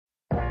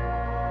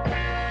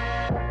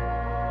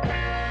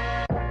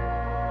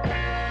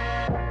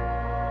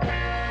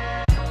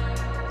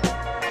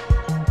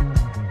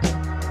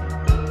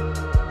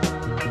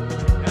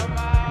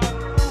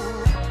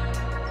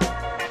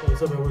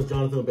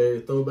Jonathan Bay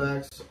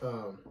Throwbacks.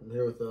 I'm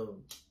here with the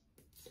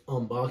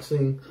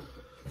unboxing.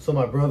 So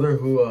my brother,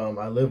 who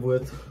I live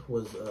with,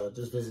 was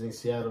just visiting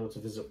Seattle to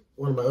visit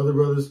one of my other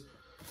brothers,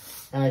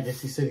 and I guess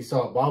he said he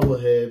saw a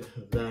bobblehead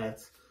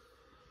that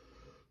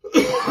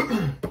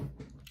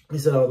he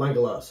said I would like a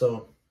lot.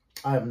 So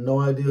I have no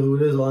idea who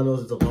it is. All I know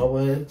is it's a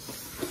bobblehead.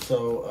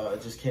 So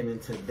it just came in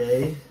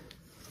today,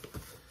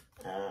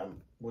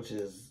 which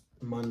is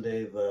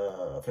Monday,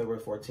 the February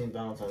 14th,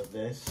 Valentine's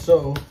Day.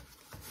 So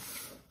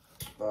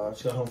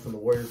just got home from the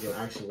Warriors game.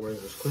 Actually, Warriors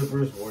vs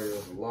Clippers.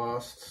 Warriors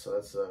lost, so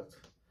that sucked.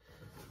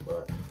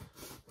 But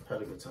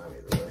had a good time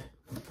either way.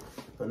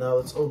 But now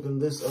let's open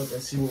this up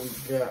and see what we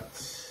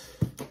got.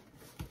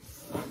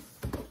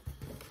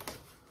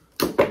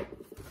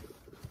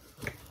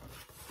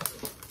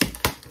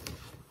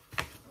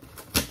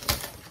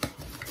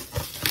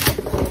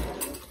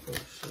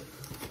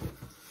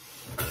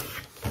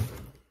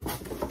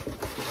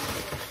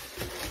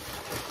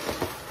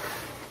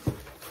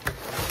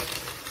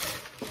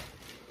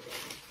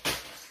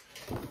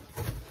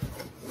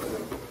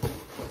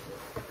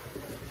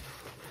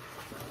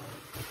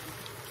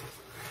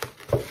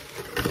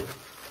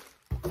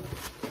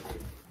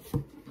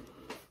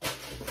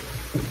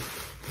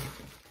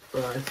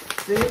 I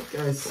think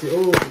I see.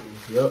 Oh,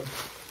 yep.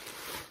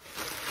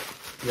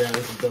 Yeah,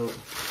 this is dope.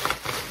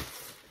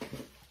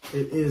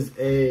 It is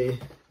a.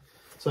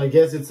 So I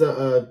guess it's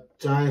a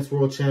Giants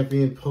World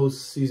Champion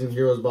postseason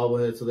Heroes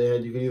bobblehead. So they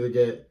had, you could either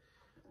get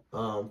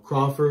Brandon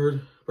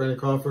Crawford,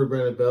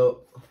 Brandon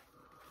Belt,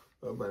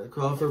 or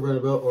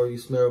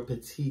Yesmeiro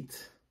Petit.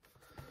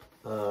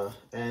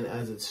 And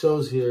as it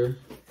shows here,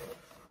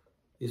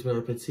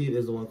 Yesmeiro Petit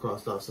is the one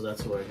crossed off. So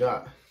that's who I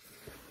got.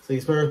 So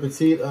Yesmeiro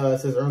Petit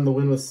says earned the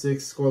win with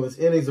 6 scoreless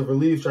innings of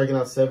relief, striking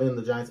out 7 in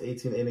the Giants'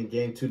 18-inning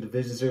Game 2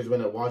 division series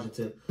win at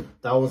Washington.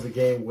 That was the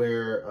game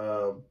where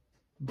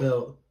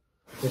Bell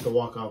hit the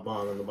walk-off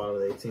bomb in the bottom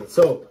of the 18th.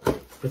 So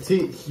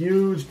Petit,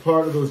 huge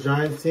part of those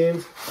Giants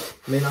teams.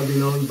 May not be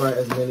known by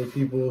as many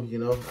people, you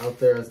know, out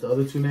there as the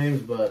other 2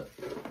 names, but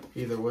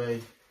either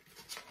way,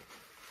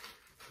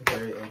 a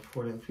very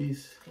important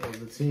piece of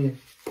the team.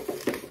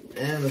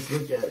 And let's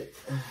look at it.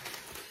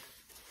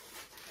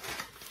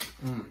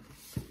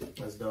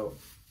 That's dope.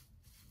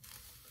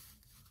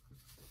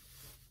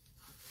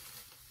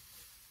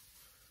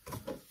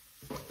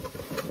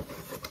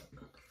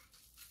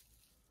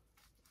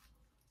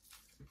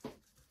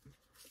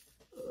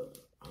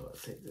 I'll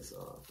take this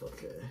off.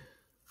 Okay.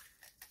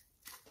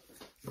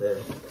 There.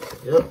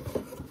 Yep.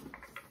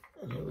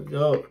 And here we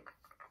go.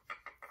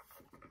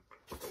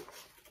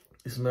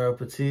 Yesmeiro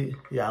Petit.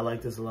 Yeah, I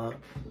like this a lot.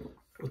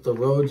 With the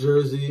road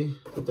jersey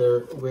that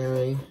they're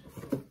wearing.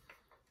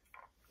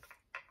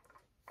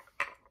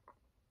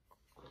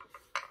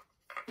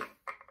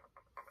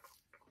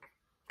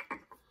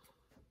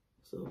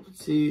 So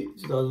Petit,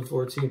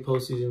 2014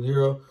 postseason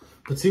hero.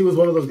 Petit was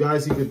one of those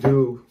guys, he could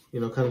do, you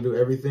know, kind of do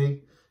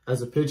everything.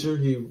 As a pitcher,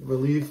 he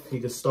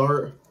could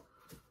start.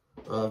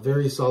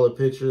 Very solid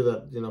pitcher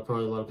that, you know,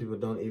 probably a lot of people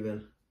don't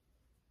even,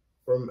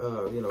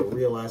 you know,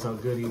 realize how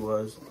good he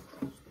was.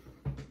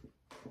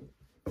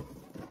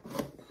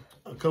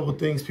 A couple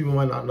things people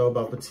might not know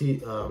about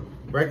Petit,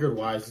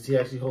 record-wise, he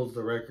actually holds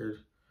the record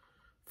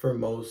for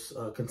most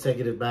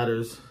consecutive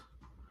batters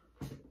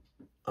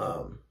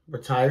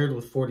retired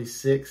with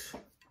 46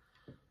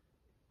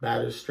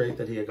 batters straight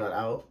that he had got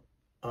out.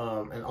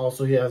 And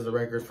also he has the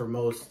record for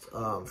most,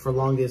 for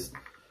longest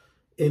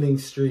inning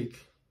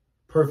streak,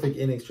 perfect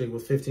inning streak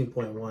with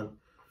 15.1,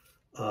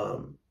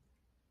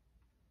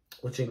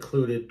 which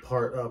included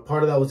part of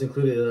that was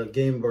included in a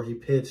game where he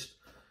pitched.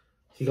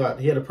 He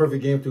had a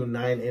perfect game through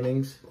 9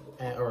 innings,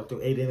 or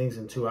through 8 innings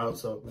and 2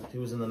 outs. So he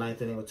was in the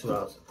 9th inning with 2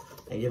 outs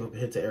and gave up a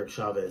hit to Eric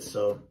Chavez.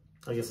 So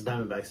I guess the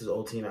Diamondbacks, his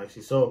old team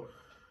actually. So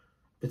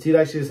Petit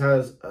actually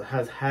has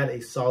had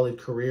a solid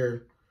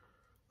career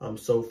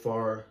so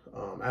far.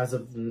 As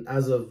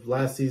of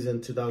last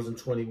season,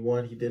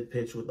 2021, he did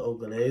pitch with the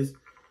Oakland A's,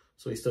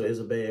 so he still is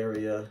a Bay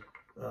Area,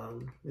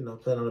 you know,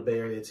 playing on a Bay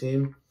Area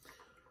team.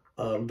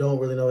 Don't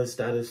really know his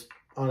status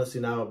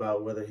honestly now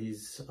about whether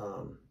he's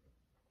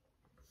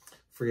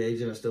free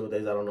agent or still with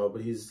A's. I don't know,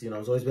 but he's, you know,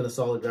 he's always been a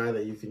solid guy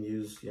that you can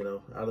use, you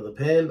know, out of the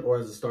pen or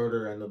as a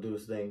starter, and he'll do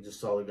his thing. Just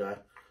solid guy.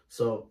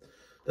 So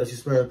that's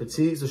Yesmeiro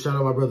Petit. So shout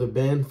out my brother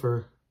Ben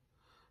for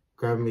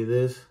grabbing me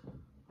this.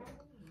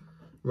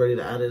 I'm ready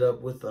to add it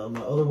up with my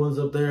other ones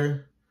up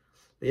there.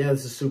 But yeah,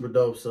 this is super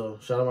dope. So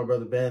shout out my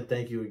brother Ben.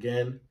 Thank you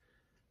again.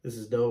 This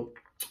is dope.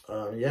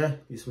 Yeah,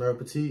 Yesmeiro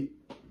Petit.